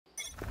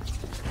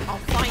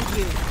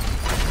you.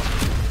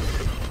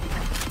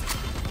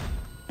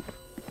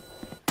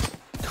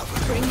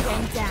 Bring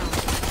them down.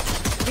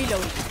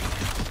 Reload.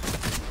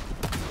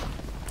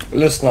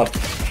 Listen up.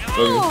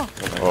 Oh,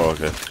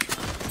 okay.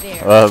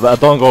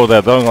 Don't go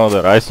there, don't go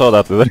there. I saw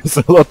that there is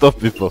a lot of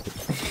people.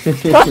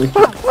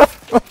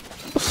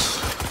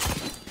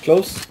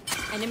 Close.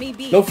 Enemy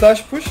B. No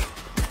flash push.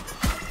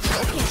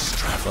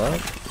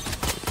 Right.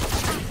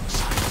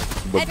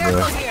 But,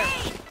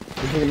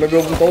 Maybe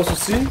open both to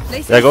C.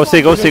 yeah, go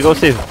see, go see, go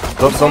see.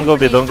 Don't go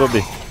B, don't go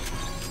B.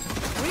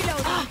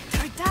 Reload.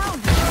 They're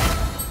down.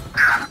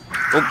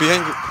 Oh,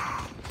 behind you.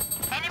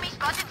 Enemy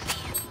spotted C.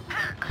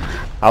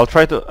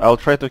 I'll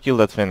try to kill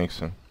that Phoenix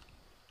soon.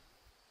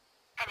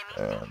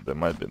 There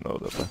might be no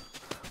dapr.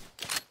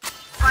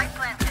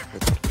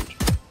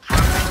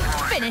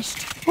 Finished.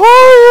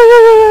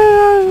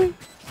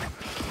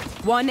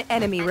 One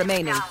enemy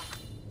remaining.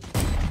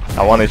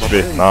 I want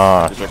HP.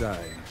 Nah.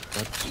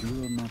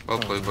 Well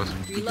played, boys.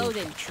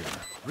 Reloading.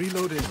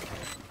 Reloading.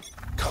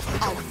 Cover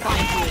I'll going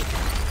find you.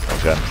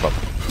 Okay, stop.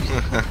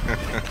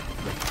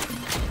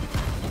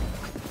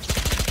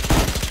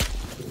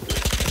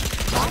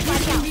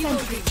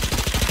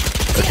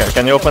 Okay,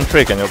 can you open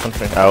tree? Can you open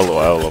tree? I'll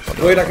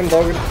open. Wait, I can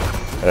dog it.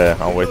 Yeah,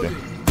 I'm waiting.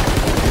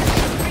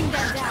 Bring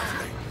them down.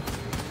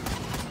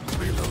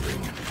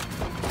 Reloading.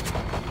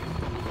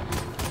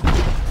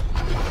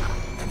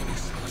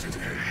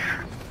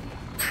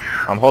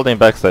 I'm holding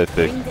backside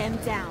pick. Bring them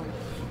down.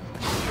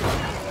 We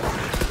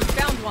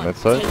found one. Mid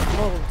side. Take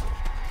hold.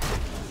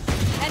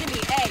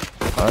 Enemy A.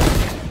 Nice.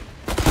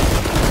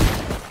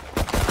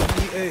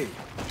 EA.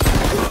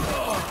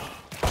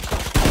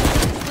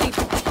 Sleep.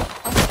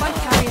 I'll spike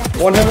carrier.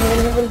 One heaven, one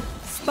heaven.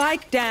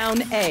 Spike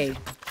down A.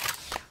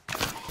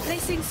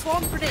 Placing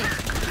swarm grenade.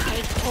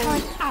 Take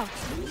hold. Out.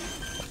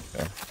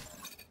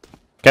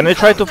 Can we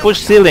try to push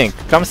ceiling?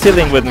 Come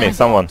ceiling with me,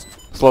 someone.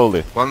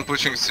 Slowly. One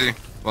pushing C.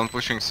 One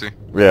pushing C.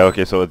 Yeah,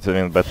 okay, so it's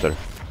even better.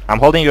 I'm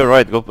holding your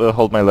right, go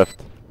hold my left.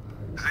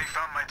 They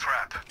found my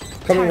trap.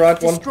 Coming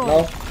right one Destroy.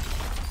 now.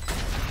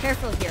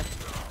 Careful here.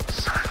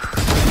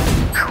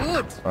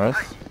 Good.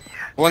 Nice.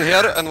 One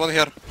here and one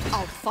here.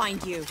 I'll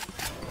find you.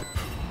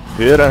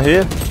 Here and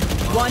here.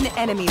 One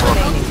enemy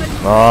remaining.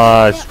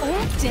 Nice. They're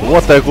all dead.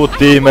 What a good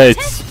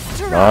teammates.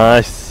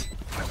 Nice.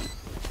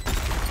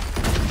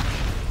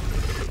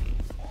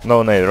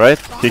 No nade, right?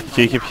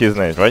 He keep his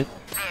nade, right?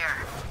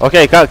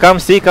 Okay, come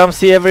see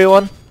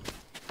everyone.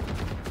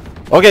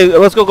 Okay,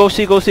 let's go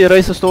see,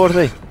 races towards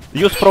A.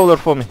 Use prowler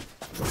for me.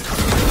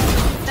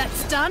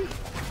 That's done.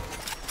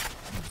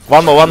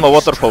 One more,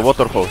 waterfall.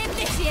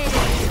 Initiated.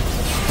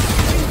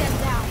 Bring them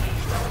down.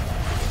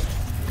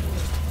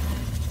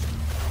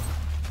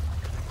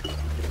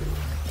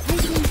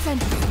 Placing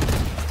sentry.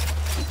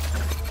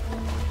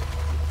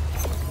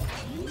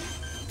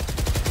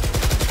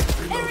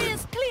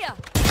 Area's clear.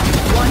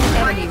 One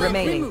enemy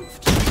remaining. Removed.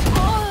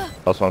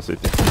 Last one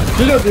city.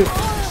 Reload it.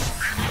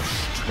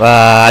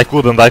 Ah, I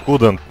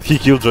couldn't. He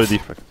killed Joy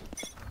defect.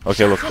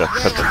 Okay, look there.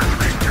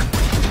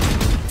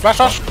 Flash,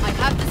 flash. I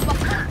have this one.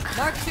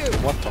 Mark 2.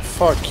 What the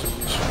fuck?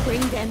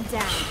 Bring them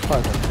down.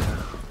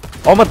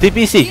 Oh my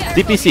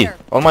DPC,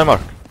 on my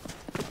mark.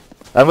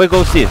 And we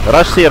go C.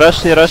 Rush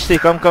C,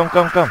 come.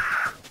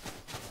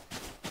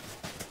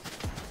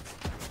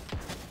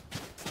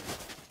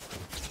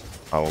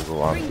 I will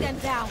go on. Bring them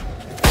down.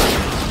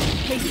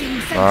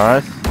 Placing sentry.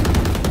 Nice.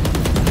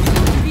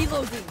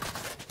 Reloading.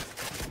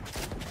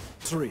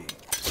 3.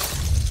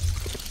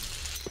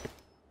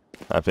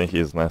 I think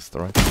he's nest,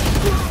 right?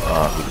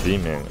 Ah, the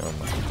teaming. Oh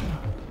my.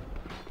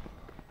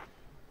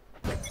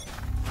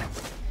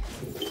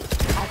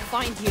 I'll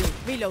find you.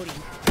 Reloading.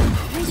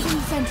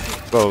 Placing sentry.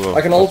 Go.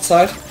 I can ult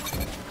side.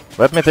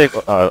 Let me take.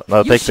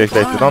 No, take.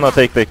 No,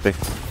 take.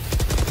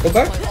 Go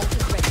back. My ult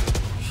is ready.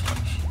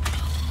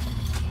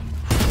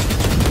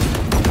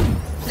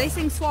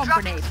 Placing swarm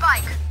grenade.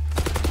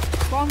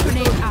 Swarm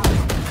grenade out.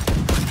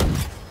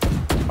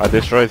 I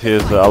destroyed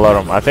his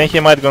alarm. I think he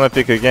might gonna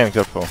pick again.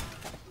 Careful.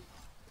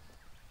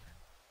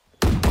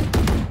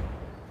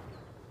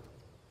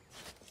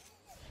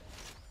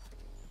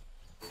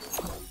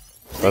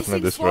 Let me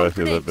destroy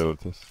his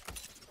abilities.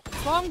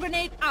 Swarm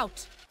grenade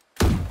out.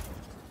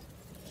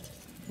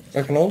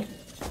 I can ult.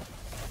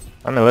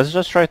 I mean, let's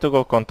just try to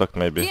go contact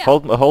maybe. Yeah.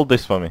 Hold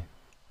this for me,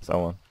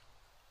 someone.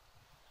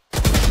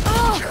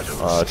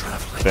 It's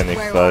Phoenix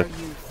Where side. are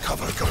you?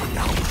 Cover going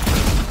out.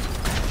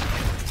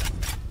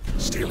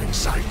 Stealing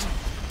sight.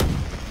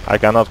 I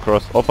cannot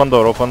cross. Open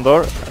door,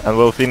 and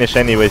we'll finish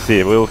anyway.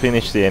 C. We'll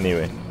finish C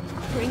anyway.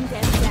 Bring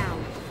them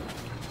down.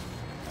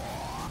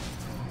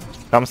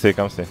 Come see.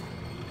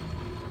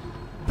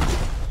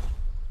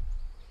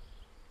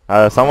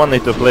 Someone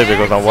need to play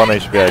because I'm 1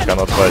 HP. I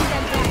cannot fight.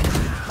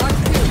 Mark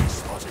 2.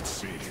 Spotted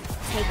C.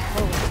 Take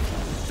hold.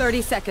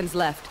 30 seconds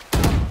left.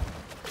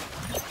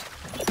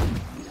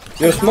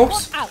 Your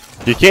smokes? Out.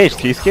 He's caged.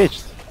 See.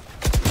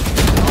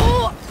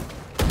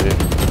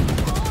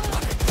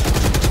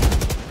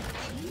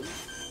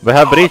 They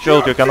have breach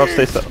ult. You cannot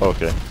stay.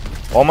 Okay.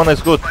 Omen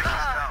is good.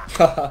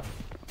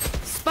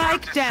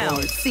 Spike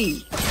down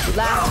C.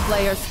 Last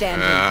player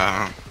standing.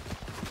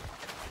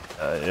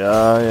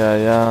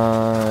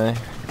 Yeah.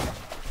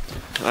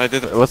 I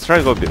did it. Let's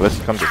try go B. Let's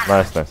come B.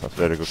 Nice. That's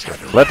very good.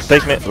 Let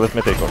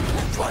me take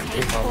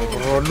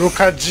over. Bro, look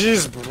at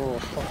this, bro.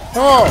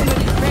 Oh!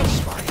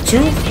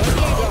 2.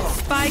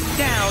 Spike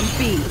down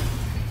B.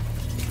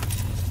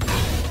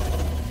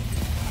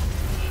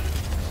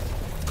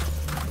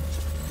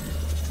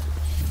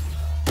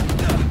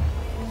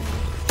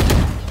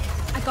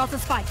 I got the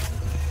spike.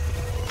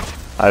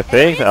 I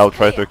think I'll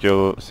try to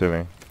kill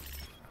ceiling.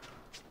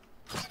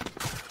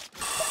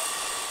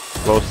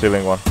 Close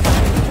ceiling one.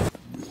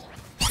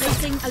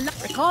 Placing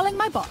recalling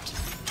my bot.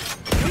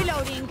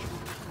 Reloading.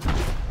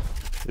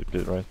 Keep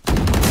it right.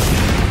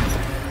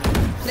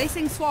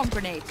 Placing swarm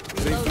grenade.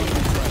 Reloading.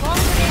 Swarm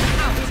grenade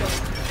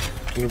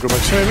out. Can you go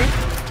back to me?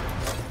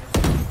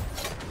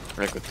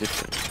 I got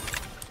different.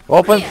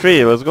 Open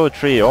 3. Let's go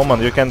 3.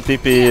 Oman, you can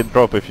TP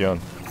drop if you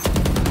want.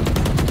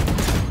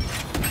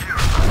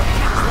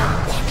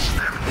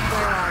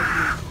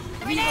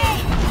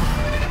 Grenade.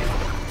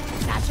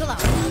 Satchel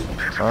out.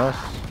 Nice.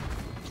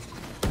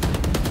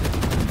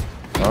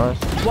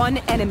 Nice. One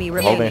enemy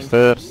Holding remaining.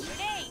 stairs.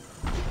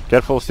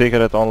 Careful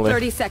secret only.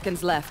 30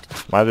 seconds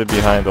left. Might be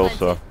behind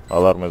also.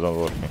 Alarm isn't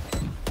working.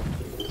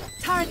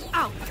 Turret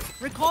out.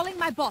 Recalling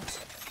my bot.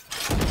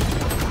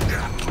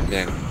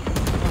 Bien.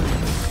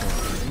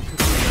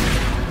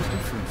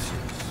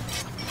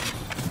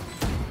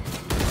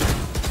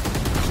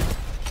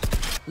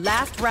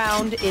 Last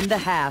round in the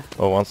half.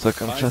 Oh, 1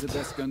 second Buy chat. the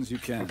best guns you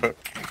can.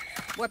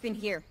 Weapon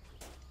here.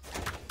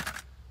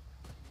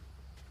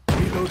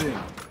 Reloading.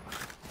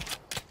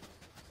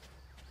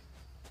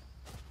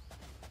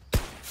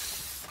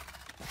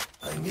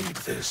 I need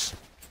this.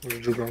 Where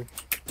did you go?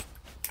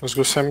 Let's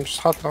go same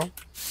strat now.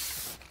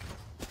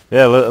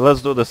 Yeah,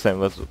 let's do the same.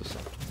 Let's do the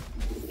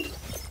same.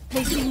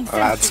 Placing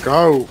Let's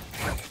go.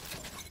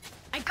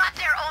 I got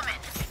their omen.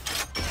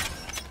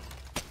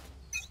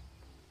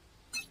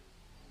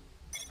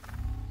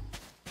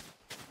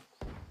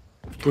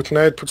 Put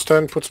nade, put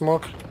stun, put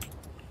smoke.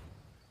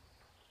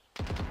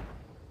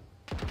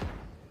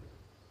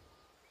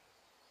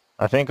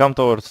 I think I'm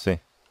towards C.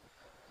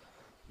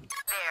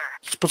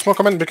 Just put smoke,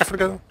 come in, be careful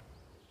again.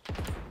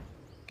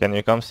 Can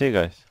you come C,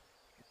 guys?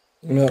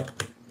 Yeah.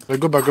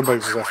 Go back,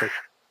 this is epic.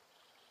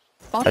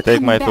 Bot I take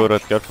coming my back.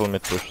 turret. Careful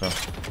mid push now.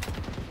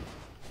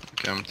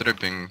 Okay, I'm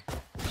tripping.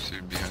 See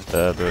behind.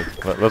 Yeah, do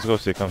it. Let's go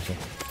C. Come C. Yeah,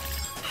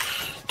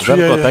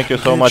 Zemko, yeah. thank you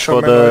so Need much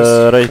for some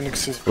the memories. raid.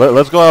 Phoenix is-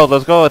 Let's go out.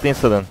 Let's go at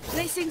incident.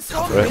 Placing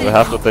swarm We grenade.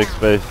 have to take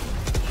space.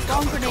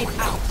 Swarm grenade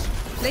out.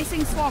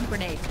 Placing swarm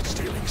grenade.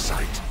 Stealing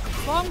sight.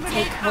 Swarm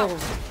grenade out.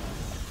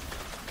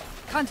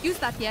 Can't use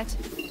that yet.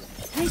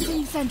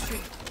 Placing sentry.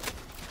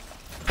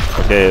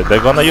 Okay,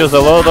 they're gonna use a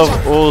lot of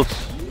ults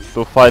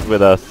to fight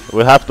with us.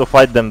 We have to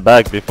fight them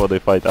back before they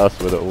fight us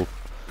with the ult.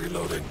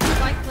 Reloading.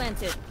 Spike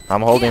planted.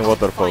 I'm holding Here,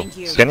 waterfall. find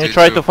you. Can you CT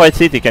try too. to fight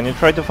city? Can you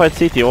try to fight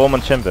city?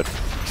 Omen chamber.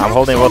 I'm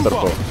holding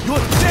waterfall. You're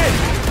dead.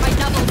 My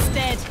double's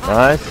dead.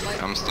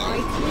 Nice. I'm still. Fire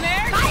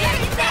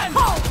in them!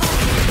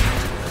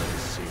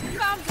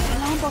 Found the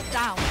alarm bot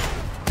down.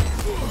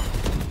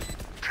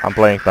 I'm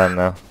playing time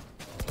now.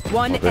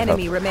 One Okay,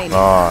 enemy have- remaining.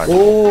 Nice.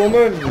 Oh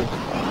man.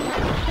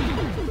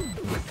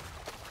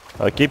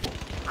 Keep.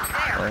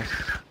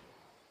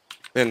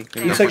 In.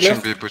 You take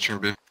left. Pushing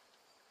B.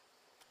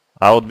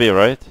 I would be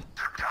right.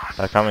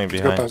 They're coming Go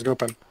pen, behind. let's go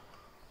pen.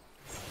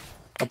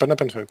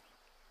 Open, food.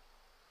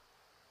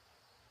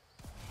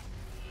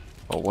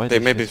 Oh, why They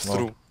did may he be smoke?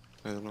 through.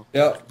 I don't know.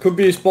 Yeah, could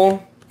be spawn.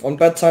 On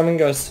bad timing,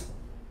 guys.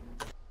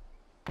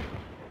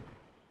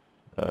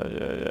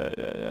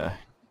 Yeah.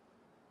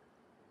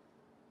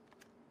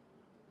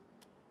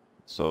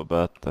 So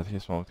bad that he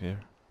smoked here.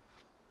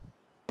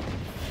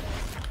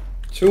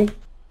 2.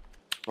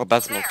 Oh,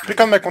 bad smoke. Pick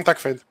on my contact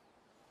fade.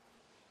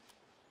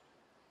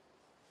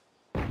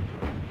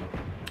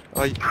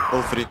 Aye,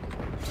 all three.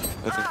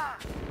 I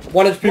think.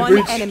 1 HP One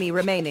breach. enemy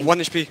remaining. 1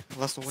 HP.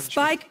 Last one, 1 HP.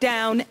 Spike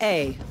down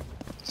A.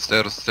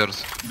 Stairs.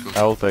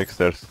 I will take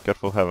stairs.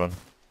 Careful heaven.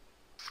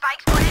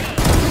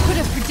 Could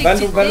have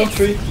predicted Vandal this.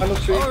 3. Vandal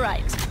 3.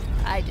 Alright,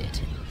 I did.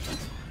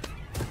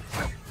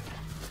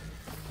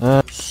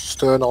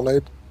 Stun on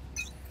nade.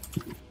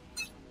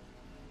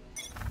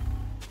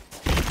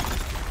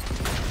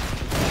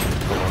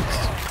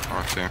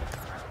 Okay.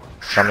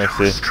 Coming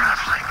C.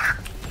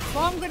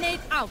 Swarm grenade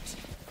out.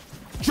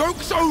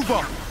 Joke's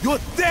over. You're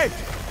dead.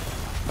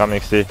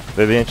 Coming C.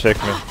 They didn't check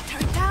me.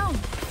 Turn down.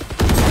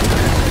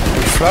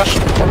 Flash.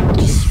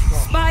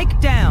 Spike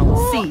down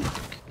C.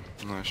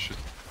 No shit.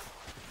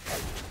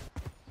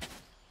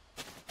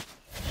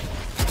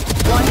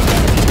 One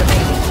enemy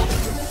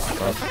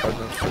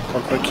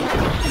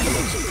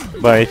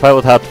remaining. But if I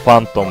would have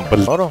Phantom,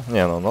 Noro?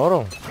 Не, ну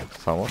Noro.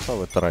 Само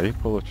собой, троих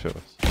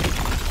получилось.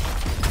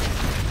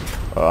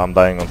 I'm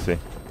dying on C.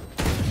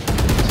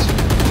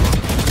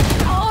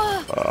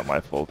 My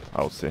fault.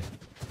 I'll see.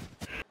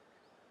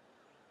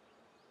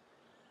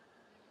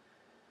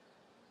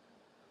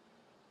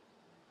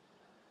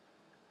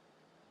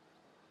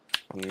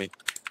 On me.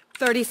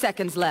 30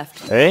 seconds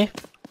left. Hey?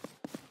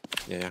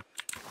 Yeah.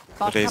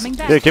 Bot Raise coming it.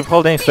 back. Yeah, keep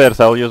holding stairs,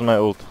 I'll use my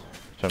ult.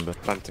 Chamber.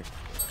 Planting.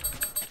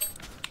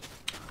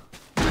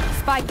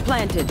 Spike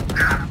planted.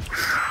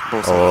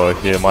 Both Oh,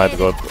 he might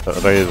got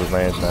raised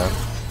nade now.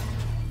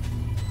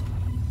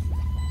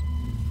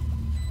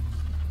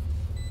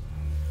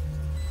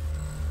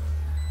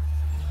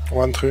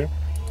 One tree.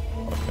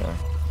 Okay.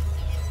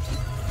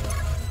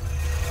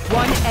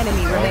 One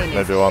enemy remaining.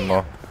 Maybe one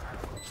more.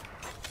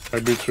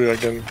 Maybe three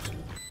again.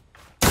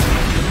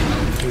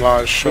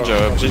 Nice shot. Good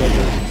job,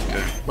 GG.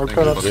 Okay,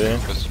 that's Okay.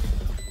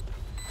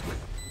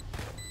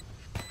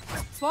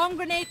 Swarm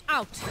grenade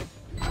out.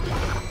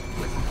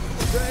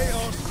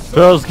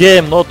 First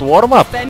game, not warm up.